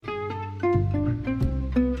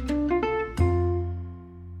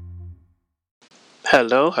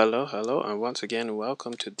Hello, hello, hello, and once again,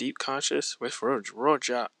 welcome to Deep Conscious with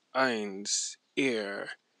Roger Eins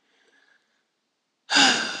here.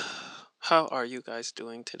 How are you guys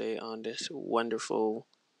doing today on this wonderful,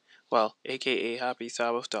 aka Happy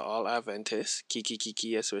Sabbath to all Adventists, Kiki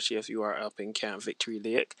Kiki, especially if you are up in Camp Victory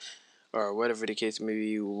Lake, or whatever the case may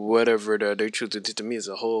be, whatever they choose to do to me is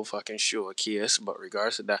a whole fucking show of chaos, but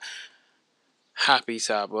regardless of that, happy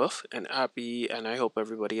Sabbath and I hope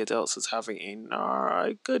everybody else is having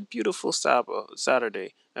a good, beautiful Sabbath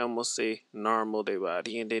Saturday. I almost say normal day, but at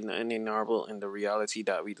the end, any normal in the reality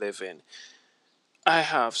that we live in. I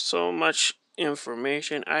have so much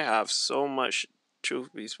information. I have so much truth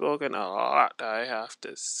be spoken. A lot that I have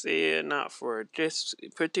to say, not for this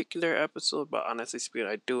particular episode, but honestly speaking,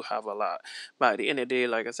 I do have a lot. But at the end of the day,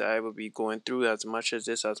 like I said, I will be going through as much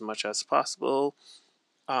as possible.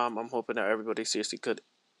 I'm hoping that everybody seriously could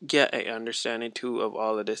get a understanding too of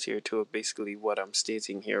all of this here too of basically what I'm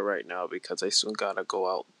stating here right now because I soon gotta go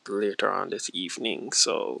out later on this evening.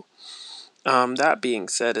 So that being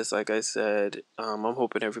said, is like I said, I'm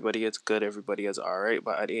hoping everybody is good, everybody is alright,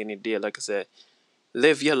 but at the end of the day, like I said,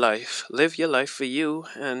 live your life. Live your life for you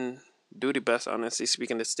and do the best, honestly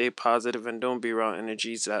speaking, to stay positive and don't be around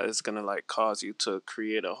energies that is gonna like cause you to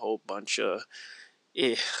create a whole bunch of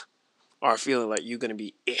eh or feeling like you're gonna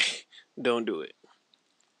be don't do it.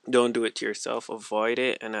 Don't do it to yourself. Avoid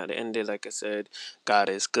it. And at the end of the day, like I said, God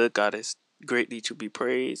is good. God is greatly to be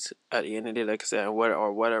praised. At the end of the day, like I said,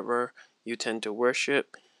 whatever you tend to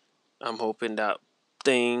worship, I'm hoping that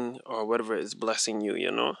thing or whatever is blessing you.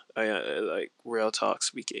 Like real talk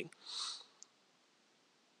speaking.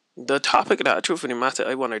 The topic that truthfully matter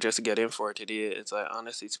I want to just get in for today is like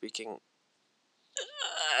honestly speaking,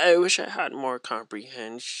 I wish I had more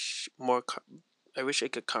comprehension, I wish I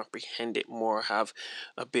could comprehend it more, have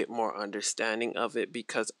a bit more understanding of it.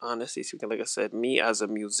 Because honestly speaking, like I said, me as a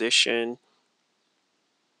musician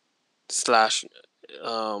slash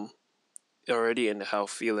um already in the health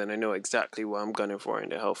field, and I know exactly what I'm gunning for in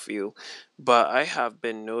the health field. But I have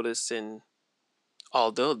been noticing,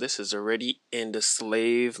 although this is already in the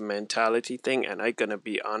slave mentality thing, and I gonna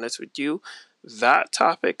be honest with you, that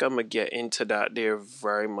topic I'm gonna get into that there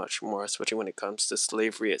very much more, especially when it comes to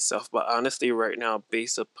slavery itself. But honestly, right now,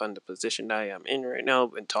 based upon the position that I am in right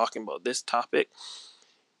now, and talking about this topic,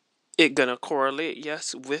 it gonna correlate,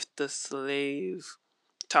 yes, with the slave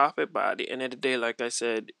topic. But at the end of the day, like I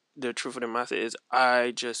said, the truth of the matter is,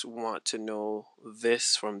 I just want to know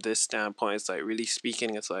this from this standpoint. It's like really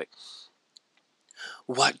speaking. It's like,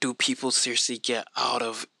 what do people seriously get out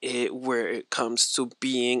of it where it comes to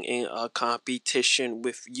being in a competition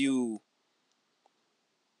with you?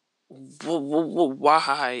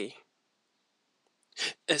 Why?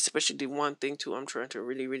 Especially the one thing too I'm trying to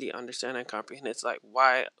really, really understand and comprehend. It's like,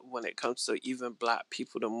 why when it comes to even black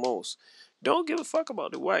people the most? Don't give a fuck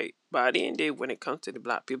about the white. But at the end of the day, when it comes to the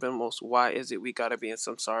black people the most, why is it we gotta be in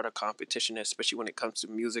some sort of competition, especially when it comes to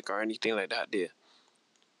music or anything like that there?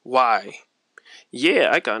 Why? Yeah,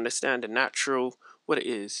 I can understand the natural what it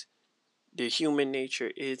is. The human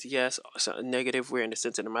nature is, yes, negative where in the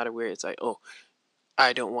sense of the matter where it's like, oh,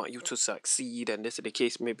 I don't want you to succeed, and this is the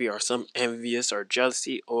case maybe, or some envious or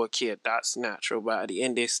jealousy. Okay, that's natural, but at the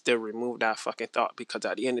end they still remove that fucking thought, because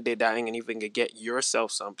at the end of the day that ain't even gonna get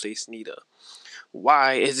yourself someplace neither.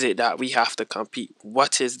 Why is it that we have to compete?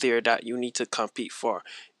 What is there that you need to compete for?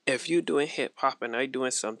 If you doing hip hop and I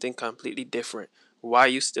doing something completely different, why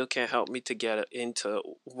you still can't help me to get into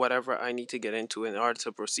whatever I need to get into in order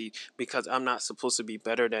to proceed? Because I'm not supposed to be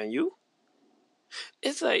better than you?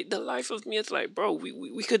 It's like the life of me. It's like, bro,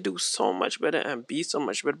 we could do so much better and be so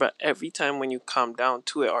much better, but every time when you come down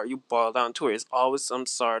to it or you boil down to it, it's always some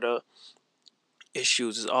sort of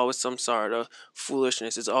issues. It's always some sort of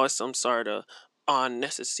foolishness. It's always some sort of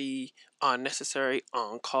unnecessary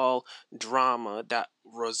on-call drama that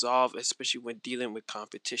resolve, especially when dealing with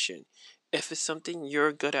competition. If it's something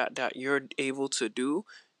you're good at that you're able to do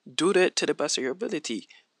that to the best of your ability.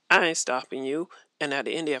 I ain't stopping you. And at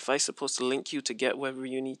the end, if I'm supposed to link you to get whatever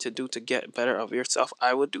you need to do to get better of yourself,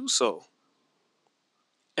 I will do so.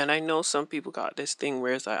 And I know some people got this thing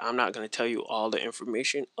where it's like, I'm not going to tell you all the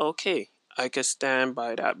information. Okay, I can stand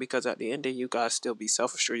by that, because at the end of the day, you guys still be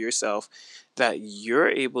self-assured yourself that you're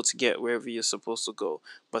able to get wherever you're supposed to go.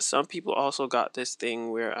 But some people also got this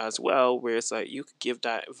thing where as well, where it's like you could give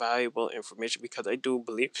that valuable information, because I do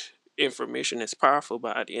believe information is powerful,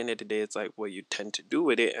 but at the end of the day, it's like what you tend to do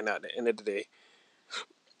with it. And at the end of the day,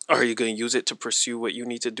 are you going to use it to pursue what you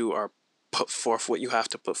need to do, or put forth what you have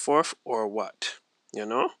to put forth, or what? You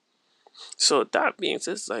know? So that being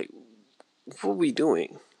said, it's like, what we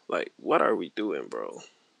doing? Like, what are we doing, bro?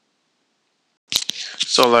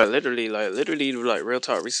 So like real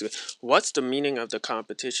talk recently, what's the meaning of the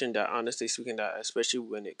competition that honestly speaking that especially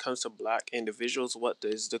when it comes to black individuals, what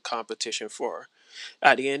is the competition for?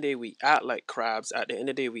 At the end of the day we act like crabs. At the end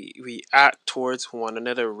of the day we act towards one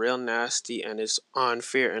another real nasty and it's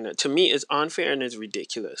unfair and to me it's unfair and it's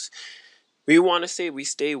ridiculous. We want to say we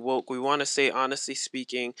stay woke. We want to say, honestly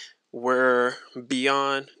speaking, we're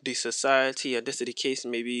beyond the society, and this is the case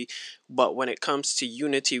maybe. But when it comes to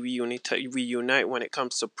unity, we unite. When it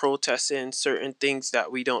comes to protesting certain things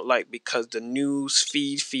that we don't like, because the news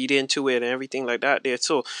feed into it and everything like that. There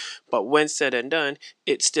too. But when said and done,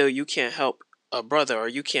 it's still you can't help a brother or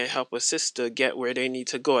you can't help a sister get where they need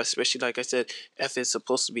to go. Especially like I said, if it's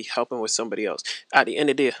supposed to be helping with somebody else. At the end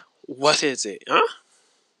of the day, what is it, huh?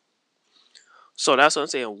 So that's what I'm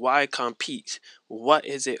saying. Why compete? What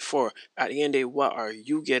is it for? At the end of the day, what are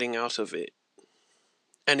you getting out of it?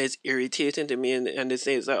 And it's irritating to me. And it's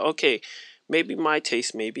like, okay, maybe my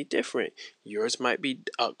taste may be different. Yours might be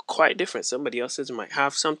quite different. Somebody else's might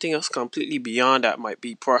have something else completely beyond that, might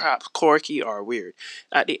be perhaps quirky or weird.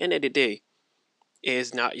 At the end of the day, it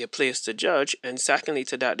is not your place to judge. And secondly,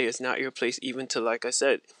 to that, it's not your place even to, like I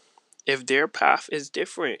said, if their path is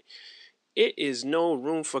different, it is no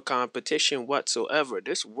room for competition whatsoever.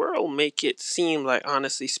 This world make it seem like,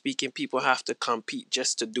 honestly speaking, people have to compete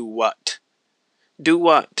just to do what? Do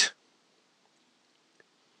what?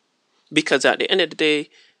 Because at the end of the day,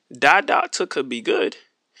 that doctor could be good,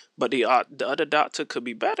 but the other doctor could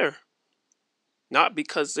be better. Not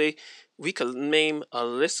because we could name a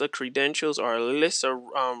list of credentials or a list of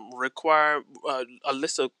a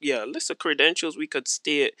list of credentials we could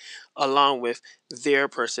state along with their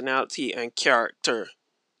personality and character.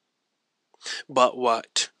 But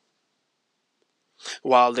what?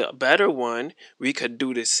 While the better one, we could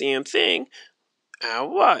do the same thing,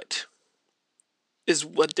 and what? Is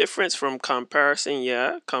what difference from comparison,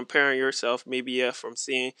 yeah? Comparing yourself, maybe, yeah, from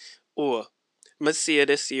saying, oh, let's see it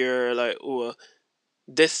this year, like, oh,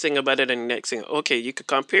 this singer better than the next singer. Okay, you could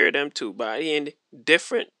compare them too, but at the end,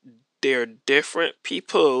 different, they're different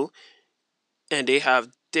people, and they have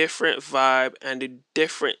different vibe, and the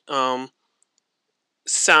different,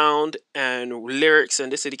 sound and lyrics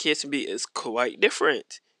and this is the case to be is quite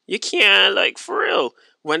different. You can't like for real.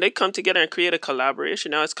 When they come together and create a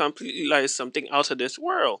collaboration, now it's completely like something out of this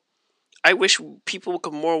world. I wish people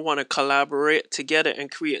could more want to collaborate together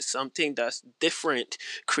and create something that's different,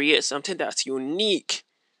 create something that's unique,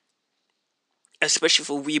 especially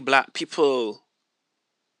for we black people.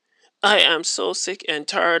 I am so sick and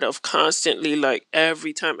tired of constantly like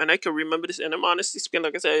every time, and I can remember this. And I'm honestly speaking,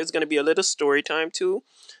 like I said, it's gonna be a little story time too.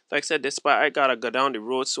 Like I said, despite I gotta go down the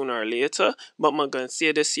road sooner or later, but I'm gonna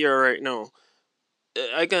say this here right now.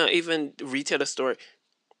 I gonna even retell the story.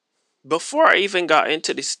 Before I even got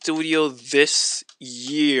into the studio this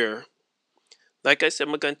year, like I said,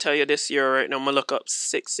 I'm gonna tell you this year right now. I'm gonna look up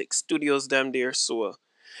six studios them there so.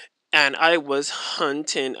 And I was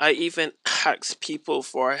hunting. I even asked people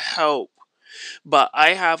for help. But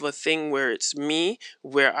I have a thing where it's me,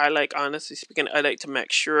 where I like, honestly speaking, I like to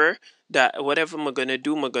make sure that whatever I'm gonna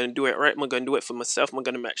do, I'm gonna do it right. I'm gonna do it for myself. I'm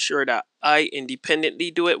gonna make sure that I independently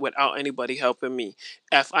do it without anybody helping me.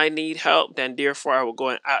 If I need help, then therefore I will go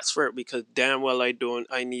and ask for it because damn well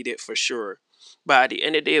I need it for sure. But at the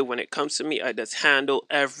end of the day, when it comes to me, I just handle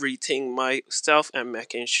everything myself and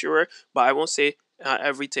making sure. But I won't say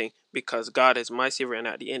everything because God is my savior, and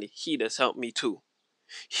at the end, He does help me too.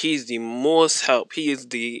 He's the most help. He is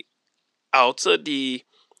the out of the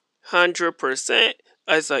 100%.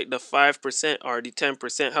 It's like the 5% or the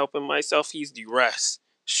 10% helping myself. He's the rest.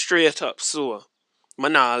 Straight up, so.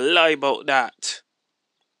 Man, I lie about that.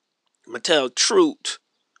 I tell truth.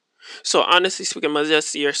 So honestly speaking, I just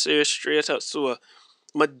say straight up, so.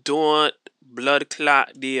 I don't blood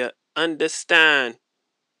clot there. Understand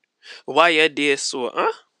why you there, so,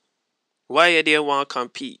 huh? Why you there want to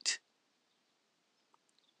compete?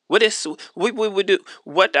 What would do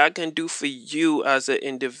what I can do for you as an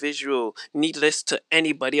individual, needless to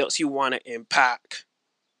anybody else you want to impact.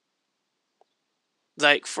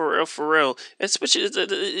 Like for real. Especially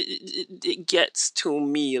it gets to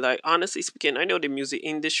me. Like honestly speaking, I know the music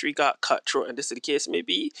industry got cutthroat and this is the case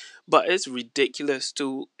maybe, but it's ridiculous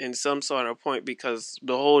too in some sort of point because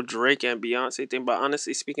the whole Drake and Beyonce thing. But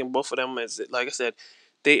honestly speaking, both of them is like I said,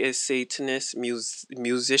 they is Satanist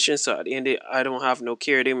musicians. So at the end of it, I don't have no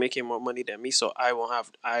care. They making more money than me, so I won't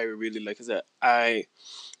have. I really like I said, I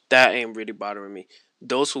that ain't really bothering me.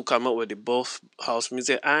 Those who come up with the both house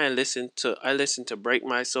music, I listen to Break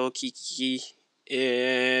My Soul, Kiki.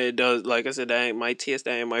 It does like I said, that ain't my taste,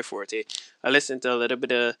 that ain't my forte. I listen to a little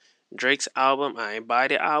bit of Drake's album. I ain't buy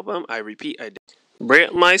the album. I repeat, I did.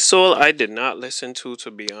 Break My Soul, I did not listen to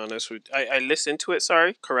be honest with I listened to it,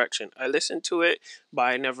 sorry, correction. I listened to it, but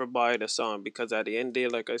I never buy the song because at the end of the day,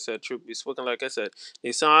 like I said, truth be spoken, like I said,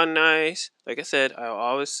 they sound nice. Like I said, I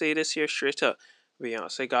always say this here straight up.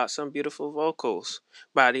 Beyonce got some beautiful vocals.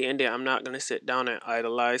 But at the end of the day, I'm not gonna sit down and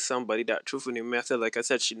idolize somebody that truthfully method. Like I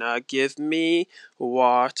said, she not give me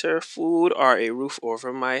water, food, or a roof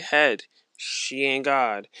over my head. She ain't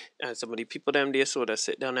God. And some of the people them there so that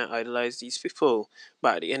sit down and idolize these people.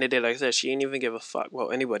 But at the end of the day, like I said, she ain't even give a fuck about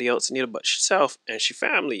anybody else neither but herself and she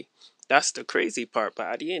family. That's the crazy part. But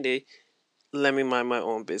at the end of the day, let me mind my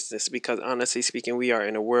own business because honestly speaking, we are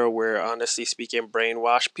in a world where honestly speaking,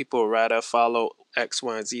 brainwash people rather follow X,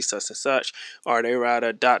 Y, and Z such and such, or they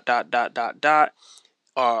rather dot,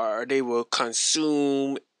 or they will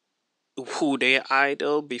consume who they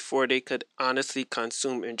idol before they could honestly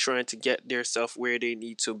consume and trying to get their self where they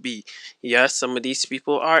need to be. Yes, some of these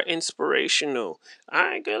people are inspirational.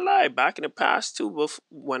 I ain't gonna lie, back in the past too,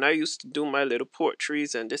 when I used to do my little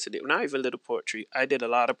poetries and this and that, not even little poetry, I did a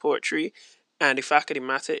lot of poetry. And the fact of the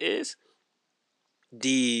matter is,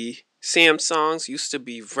 the same songs used to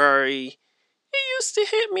be very, it used to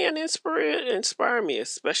hit me and inspire me,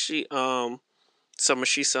 especially some of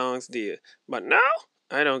she songs did. But now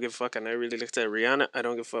I don't give a fuck and I really looked at Rihanna. I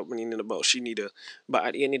don't give a fuck anything about she neither. But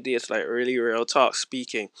at the end of the day, it's like really real talk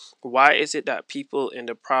speaking. Why is it that people in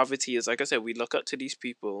the poverty is like I said, we look up to these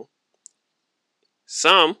people.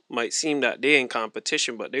 Some might seem that they're in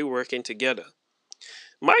competition, but they're working together.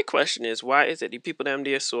 My question is, why is it the people them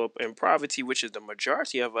there so up in poverty, which is the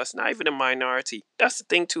majority of us, not even a minority? That's the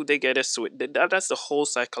thing too. They get us so that's the whole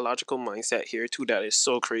psychological mindset here too. That is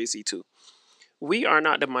so crazy too. We are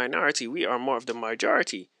not the minority. We are more of the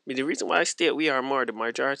majority. I mean, the reason why I state we are more of the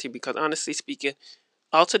majority because honestly speaking,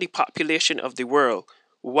 out of the population of the world,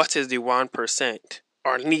 what is the 1%?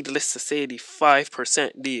 Or needless to say, the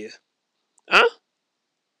 5% there? Huh?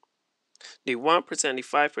 The 1%, the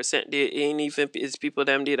 5% there ain't even is people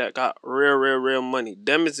them there that got real money.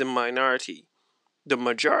 Them is the minority. The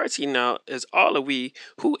majority now is all of we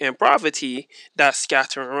who in poverty that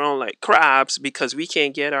scattering around like crabs because we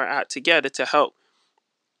can't get our act together to help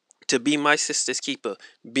to be my sister's keeper,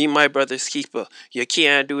 be my brother's keeper. You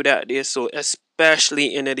can't do that there, so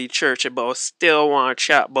especially in the church about still want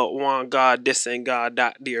chat about one God this and God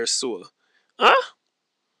that there so. Huh?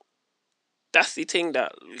 That's the thing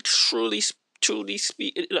that truly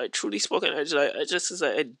speak like truly spoken. I just is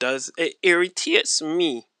like it irritates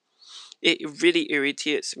me. It really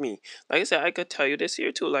irritates me. Like I said, I could tell you this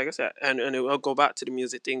here too. Like I said, and I'll go back to the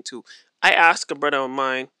music thing too. I asked a brother of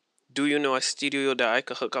mine, "Do you know a studio that I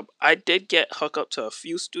could hook up?" I did get hook up to a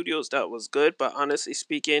few studios that was good, but honestly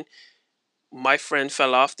speaking, my friend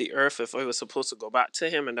fell off the earth if I was supposed to go back to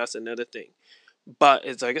him, and that's another thing. But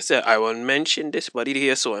it's like I said, I will mention this buddy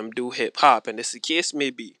here, so I'm do hip hop, and this the case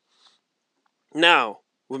may be. Now,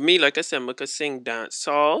 with me, like I said, I could sing dance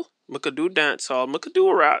hall, I could do dance hall, I could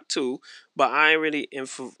do rap too, but I ain't really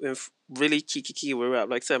really kiki with rap.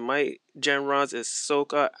 Like I said, my genres is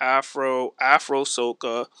soca, afro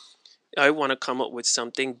soca. I want to come up with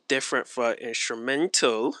something different for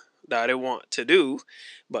instrumental that I want to do,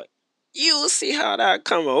 but you'll see how that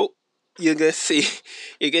come out. You can see,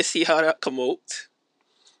 you can see how that come out.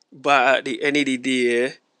 But at the end of the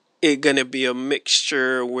day, it's gonna be a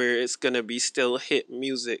mixture where it's gonna be still hit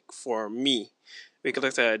music for me. Because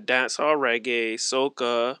like I said, dancehall, reggae,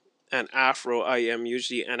 soca, and Afro I am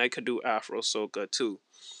usually, and I could do Afro soca too.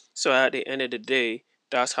 So at the end of the day,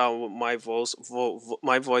 that's how my voice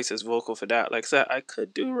is vocal for that. Like I said, I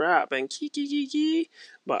could do rap and kiki,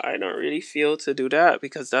 but I don't really feel to do that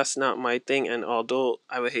because that's not my thing. And although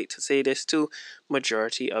I would hate to say this too,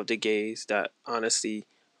 majority of the gays that honestly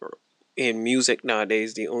in music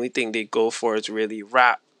nowadays, the only thing they go for is really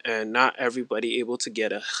rap, and not everybody able to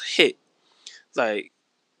get a hit. Like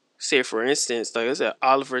say for instance, like I said,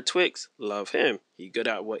 Oliver Twix, love him. He good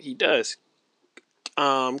at what he does.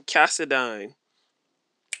 Cassadine,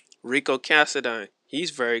 Rico Cassadine,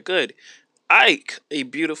 he's very good. Ike, a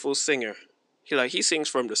beautiful singer. He sings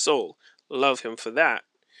from the soul. Love him for that.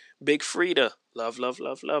 Big Frida, love,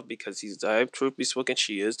 because he's truth be spoken,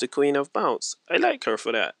 she is the queen of bounce. I like her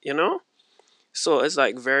for that, you know? So it's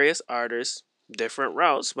like various artists, different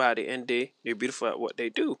routes, but at the end they they're beautiful at what they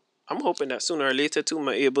do. I'm hoping that sooner or later too, I'm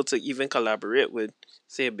able to even collaborate with,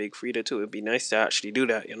 say, a Big Frida too. It'd be nice to actually do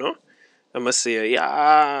that, you know? I must say,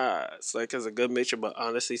 yeah, it's like it's a good mixture, but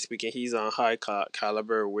honestly speaking, he's on high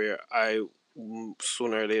caliber where I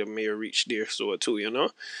sooner or later may reach there so too, you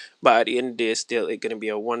know. But at the end of the day, still, it's gonna be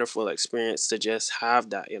a wonderful experience to just have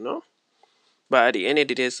that, you know. But at the end of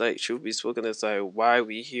the day, it's like truth be spoken, it's like why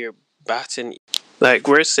we here batting. Like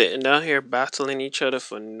we're sitting down here battling each other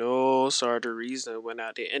for no sort of reason when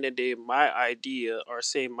at the end of the day my idea or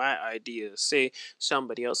say my ideas, say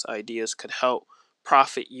somebody else's ideas could help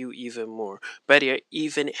profit you even more. Better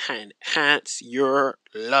even enhance your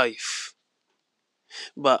life.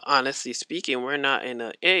 But honestly speaking, we're not in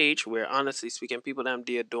an age where honestly speaking people them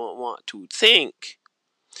there don't want to think.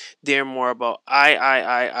 They're more about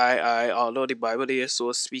I. Although the Bible is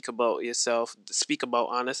so speak about yourself, speak about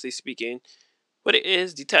honestly speaking what it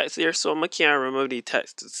is, the text there, so I can't remember the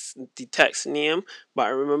text name, but I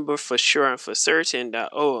remember for sure and for certain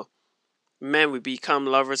that men will become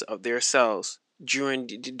lovers of themselves during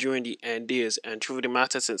the end days. And truth of the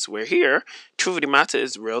matter, since we're here, truth of the matter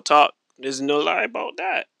is real talk. There's no lie about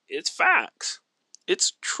that. It's facts.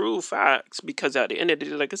 It's true facts because at the end of the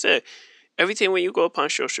day, like I said, everything when you go upon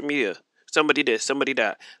social media, somebody this, somebody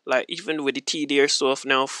that, like even with the TDR stuff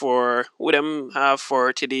now for what them have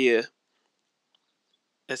for today,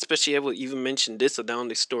 especially I will even mention this down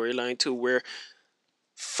the storyline too, where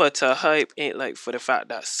Fata hype ain't like for the fact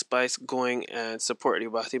that Spice going and support the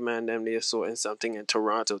Batman them they saw in something in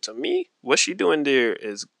Toronto. To me, what she doing there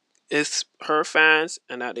is it's her fans,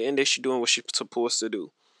 and at the end of she doing what she's supposed to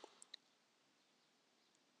do.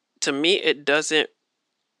 To me, it doesn't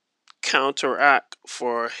counteract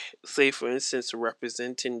for, say, for instance,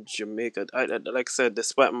 representing Jamaica. Like I said,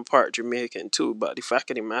 despite my part Jamaican too, but the fact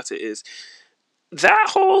of the matter is that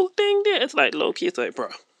whole thing there, it's like low key. It's like, bro,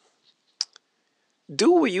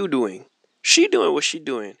 do what you doing. She doing what she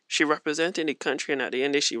doing. She representing the country, and at the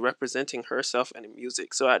end of it, she representing herself and the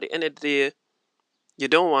music. So at the end of the day, you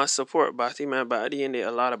don't want to support Batty Man, but at the end of the day,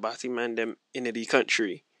 a lot of Batty Man them in the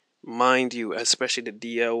country. Mind you, especially the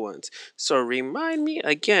DL ones. So remind me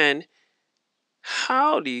again,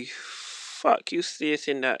 how the fuck you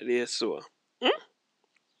stating that there so? Hmm?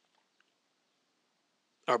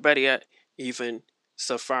 Or better yet, even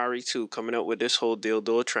Safari too, coming up with this whole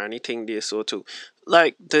dildo tranny thing there so too.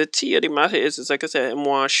 Like the tea of the matter is like I said, I'm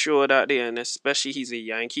more sure that there, and especially he's a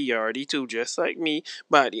Yankee yardie too, just like me.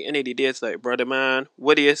 But at the end of the day, it's like, brother man,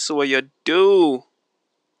 what is so you do?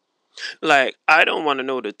 Like, I don't want to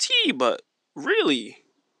know the tea, but really,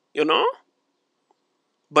 you know?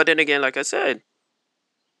 But then again, like I said,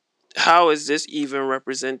 how is this even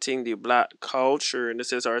representing the black culture in the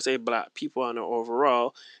sense, or I say black people on the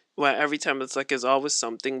overall? Well, every time it's like it's always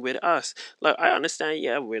something with us. Like I understand,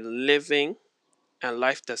 yeah, we're living and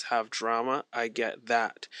life does have drama. I get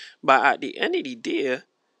that, but at the end of the day,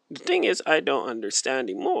 the thing is, I don't understand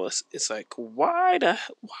the most. It's like why,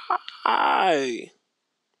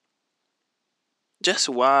 just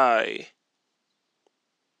why?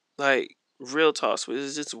 Like real talks,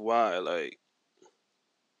 it's just why, like.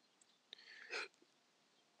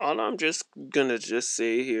 All I'm just gonna just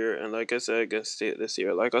say here, and like I said, I can state this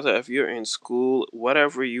here. Like I said, if you're in school,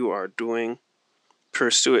 whatever you are doing,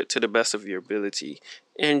 pursue it to the best of your ability.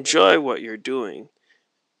 Enjoy what you're doing.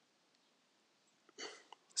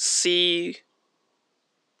 See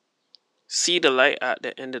see the light at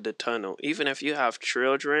the end of the tunnel. Even if you have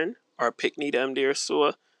children or picnic them there,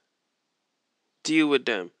 so deal with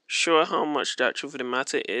them. Show how much that truth of the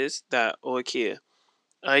matter is that okay,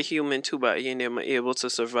 I human too, but you know, I'm able to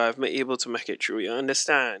survive, I'm able to make it through. You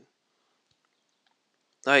understand?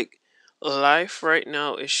 Like life right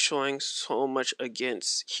now is showing so much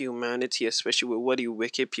against humanity, especially with what the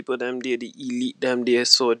wicked people them there, the elite them there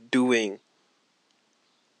so doing.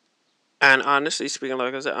 And honestly speaking,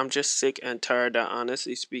 like I said, I'm just sick and tired that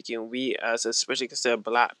honestly speaking, we as especially consider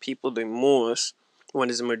black people the most when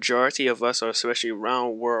there's a majority of us are especially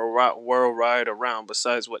around worldwide around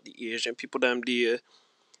besides what the Asian people them did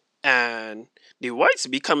and the whites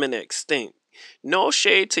becoming extinct. No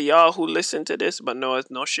shade to y'all who listen to this, but no,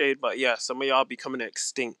 it's no shade. But yeah, some of y'all becoming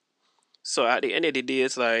extinct. So at the end of the day,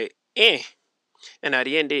 it's like, eh. And at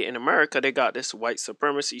the end of the day, in America, they got this white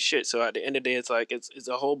supremacy shit. So at the end of the day, it's like it's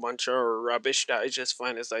a whole bunch of rubbish that is just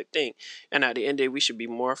fine as I think. And at the end of the day, we should be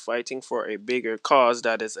more fighting for a bigger cause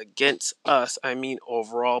that is against us. I mean,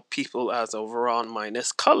 overall people as overall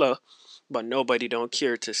minus color. But nobody don't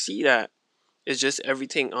care to see that. It's just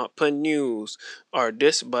everything up on news or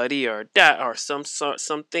this buddy or that or some sort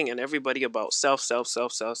something and everybody about self.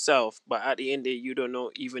 But at the end of the day, you don't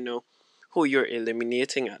know even know who you're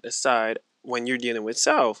eliminating at the side when you're dealing with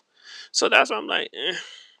self. So that's why I'm like,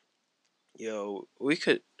 yo, we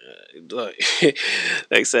could like like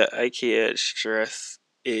I said, I can't stress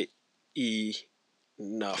it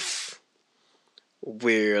enough.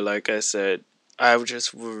 Where like I said, I would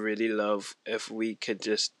just would really love if we could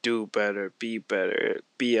just do better, be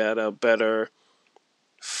at a better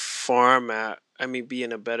format. I mean, be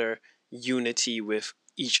in a better unity with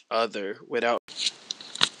each other without.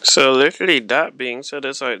 So literally that being said,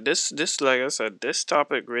 it's like this like I said, this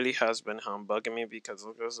topic really has been humbugging me because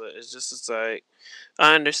like I said, it's like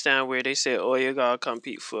I understand where they say, oh, you gotta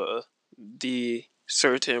compete for the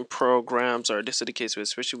certain programs, or this is the case,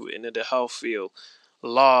 especially in the health field,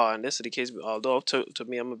 law, and this is the case. Although to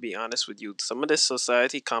me, I'm gonna be honest with you, some of this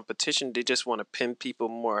society competition, they just want to pin people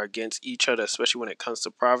more against each other, especially when it comes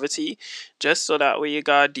to poverty, just so that way you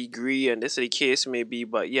got a degree, and this is the case maybe,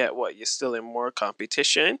 but yet what, you're still in more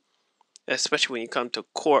competition, especially when you come to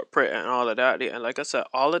corporate and all of that. And like I said,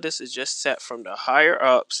 all of this is just set from the higher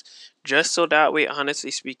ups, just so that way,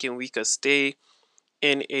 honestly speaking, we could stay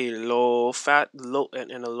in a low fat, low and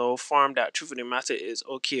in a low farm. That truth of the matter is,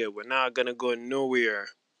 okay, we're not gonna go nowhere.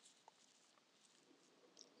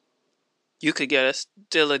 You could get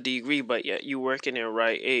still a degree, but yet you working in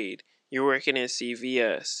Rite Aid, you're working in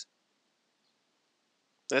CVS.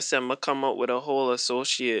 Let's say I'm gonna come up with a whole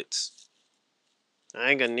associates. I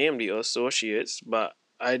ain't gonna name the associates, but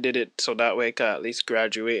I did it so that way I could at least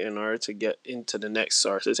graduate in order to get into the next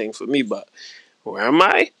source of thing for me. But where am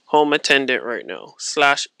I? Home attendant right now,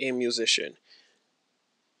 slash a musician.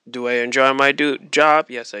 Do I enjoy my job?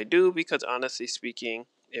 Yes, I do, because honestly speaking,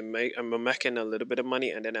 I'm making a little bit of money,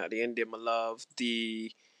 and then at the end, I love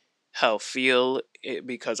the health field.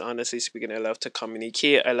 Because honestly speaking, I love to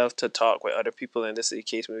communicate. I love to talk with other people, and this is the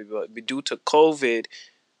case maybe. But due to COVID,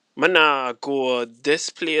 man, nah go this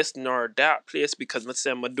place nor that place because I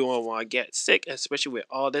say I don't want to get sick, especially with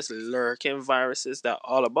all this lurking viruses that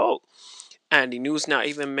all about. And the news not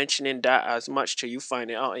even mentioning that as much till you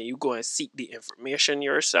find it out and you go and seek the information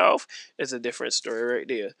yourself is a different story right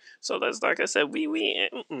there. So that's like I said,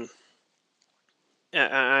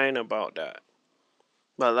 I ain't about that.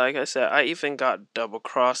 But like I said, I even got double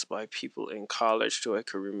crossed by people in college too. I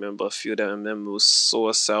could remember a few of them was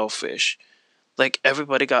so selfish. Like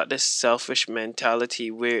everybody got this selfish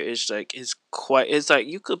mentality where it's like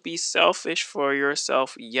you could be selfish for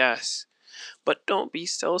yourself, yes, but don't be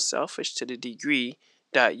so selfish to the degree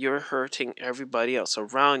that you're hurting everybody else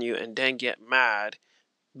around you and then get mad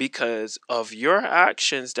because of your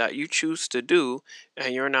actions that you choose to do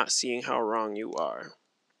and you're not seeing how wrong you are.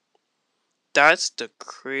 That's the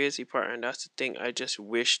crazy part, and that's the thing I just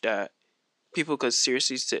wish that people could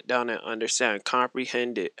seriously sit down and understand,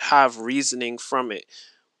 comprehend it, have reasoning from it.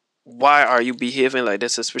 Why are you behaving like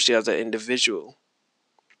this, especially as an individual?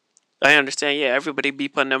 I understand, yeah, everybody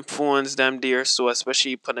be on them phones, them there, so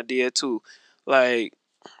especially on the there too. Like,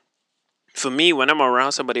 for me, when I'm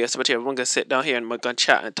around somebody, especially if I'm gonna sit down here and I'm gonna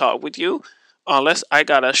chat and talk with you, unless I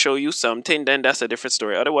gotta show you something, then that's a different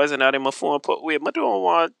story. Otherwise, I'm not in my phone put with. I don't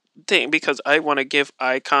want thing because I want to give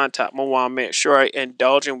eye contact. I want to make sure I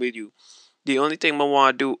indulge in with you. The only thing I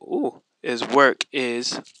want to do, is work.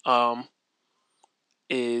 Is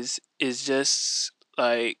just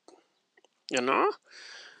like, you know,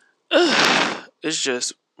 it's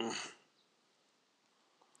just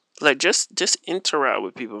like just interact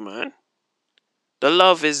with people, man. The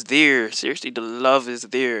love is there. Seriously, the love is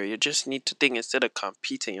there. You just need to think instead of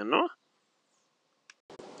competing, you know?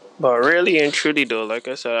 But really and truly though, like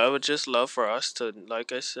I said, I would just love for us to,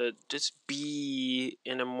 like I said, just be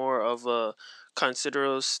in a more of a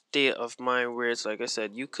considerable state of mind where it's like I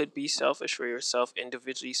said, you could be selfish for yourself,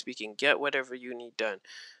 individually speaking, get whatever you need done.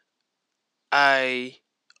 I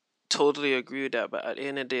totally agree with that, but at the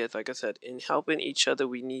end of the day, it's like I said, in helping each other,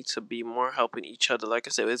 we need to be more helping each other. Like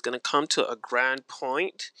I said, it's gonna come to a grand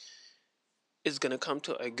point, is going to come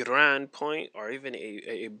to a grand point or even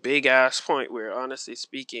a big ass point where honestly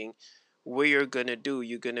speaking, what you're going to do,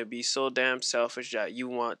 you're going to be so damn selfish that you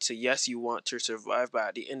want to, yes, you want to survive, but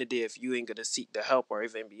at the end of the day, if you ain't going to seek the help or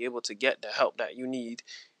even be able to get the help that you need,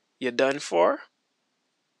 you're done for.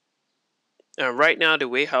 And right now, the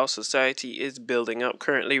way how society is building up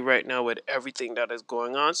currently, right now, with everything that is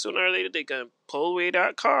going on, sooner or later they're gonna pull away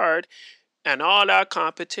that card, and all that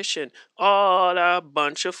competition, all that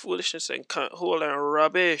bunch of foolishness and whole and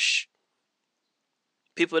rubbish.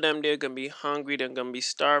 People them they're gonna be hungry, they're gonna be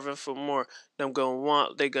starving for more. They're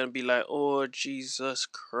gonna be like, oh Jesus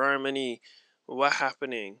criminy, what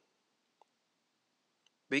happening?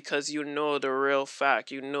 Because you know the real fact,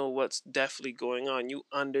 you know what's definitely going on. You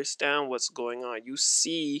understand what's going on. You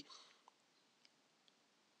see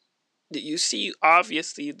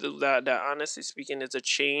obviously that honestly speaking is a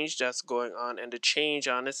change that's going on, and the change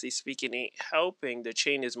honestly speaking ain't helping. The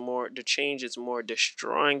change is more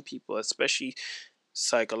destroying people, especially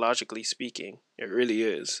psychologically speaking. It really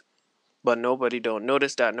is. But nobody don't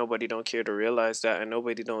notice that, nobody don't care to realize that, and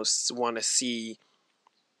nobody don't want to see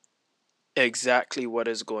exactly what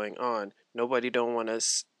is going on. Nobody don't want to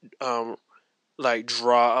like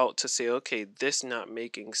draw out to say, okay, this not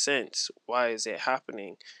making sense. Why is it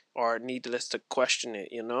happening? Or needless to question it,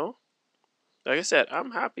 you know? Like I said,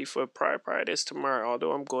 I'm happy for Pride. Pride is tomorrow.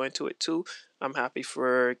 Although I'm going to it too, I'm happy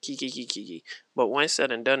for Kiki. But when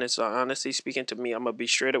said and done, it's honestly speaking to me, I'm gonna be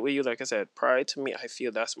straight up with you. Like I said, Pride to me, I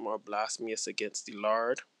feel that's more blasphemous against the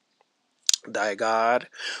Lord, thy God,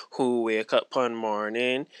 who wake up one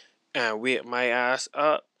morning and wake my ass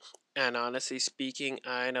up. And honestly speaking,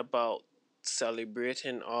 I ain't about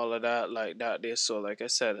celebrating all of that like that there. So like I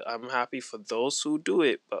said, I'm happy for those who do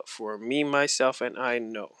it, but for me, myself, and I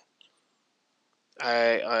know.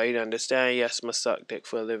 I understand. Yes, I suck dick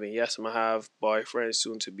for a living. Yes, I have boyfriend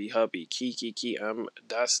soon to be hubby. Key.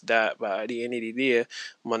 That's that. But at the end of the day,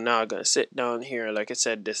 I'm not gonna sit down here like I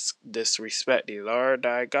said. Disrespect the Lord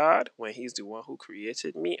thy God when He's the one who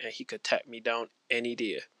created me and He could tap me down any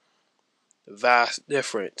day. Vast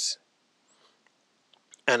difference.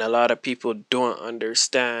 And a lot of people don't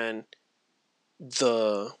understand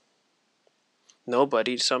the.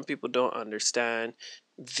 Nobody. Some people don't understand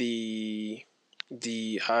the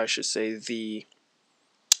how I should say the.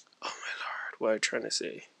 Oh my Lord, what am I trying to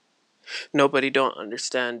say? Nobody don't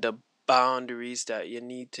understand the boundaries that you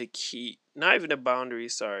need to keep. Not even the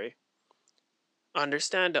boundaries, sorry.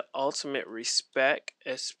 Understand the ultimate respect,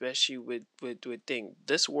 especially with things.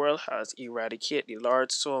 This world has eradicated the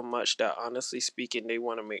Lord so much that honestly speaking, they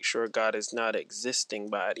want to make sure God is not existing.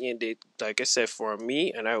 But at the end, like I said, for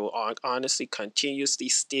me, and I will honestly continuously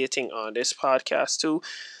stating on this podcast too,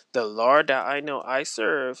 the Lord that I know I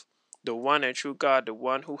serve, the one and true God, the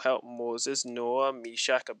one who helped Moses, Noah,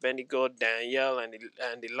 Meshach, Abednego, Daniel, and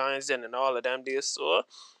the lions den and all of them they saw,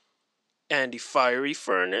 and the fiery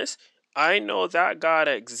furnace. I know that God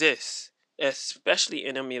exists, especially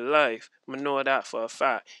in my life. I know that for a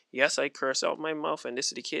fact. Yes, I curse out my mouth, and this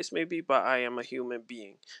is the case maybe, but I am a human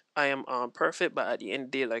being. I am perfect, but at the end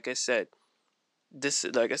of the day, like I said,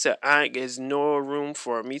 there's no room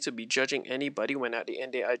for me to be judging anybody when at the end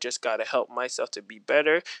of the day, I just gotta help myself to be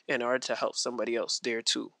better in order to help somebody else there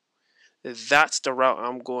too. That's the route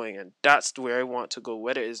I'm going, and that's where I want to go.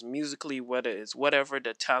 Whether it's musically, whether it's whatever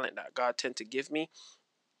the talent that God tend to give me,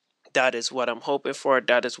 that is what I'm hoping for.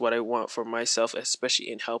 That is what I want for myself,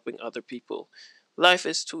 especially in helping other people. Life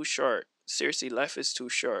is too short. Seriously, life is too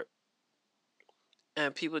short.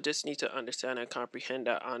 And people just need to understand and comprehend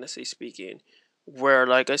that, honestly speaking. Where,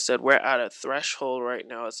 like I said, we're at a threshold right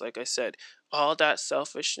now. It's like I said, all that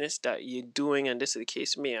selfishness that you're doing, and this is the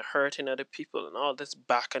case with me, and hurting other people, and all this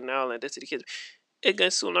bacchanal, and this is the case. It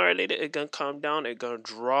gonna sooner or later, it gonna calm down. It gonna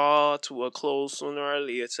draw to a close sooner or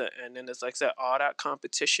later. And then it's like I said, all that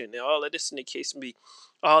competition and all of this in the case me,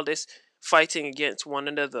 all this fighting against one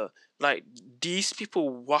another. Like these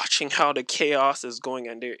people watching how the chaos is going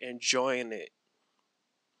and they're enjoying it.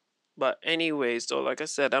 But anyways, though, like I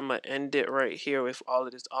said, I'm gonna end it right here with all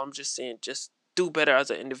of this. I'm just saying, just do better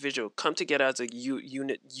as an individual. Come together as a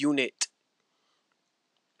unit.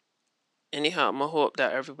 Anyhow, I'm gonna hope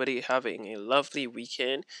that everybody having a lovely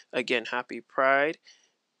weekend. Again, happy Pride.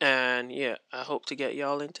 And yeah, I hope to get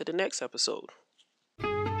y'all into the next episode.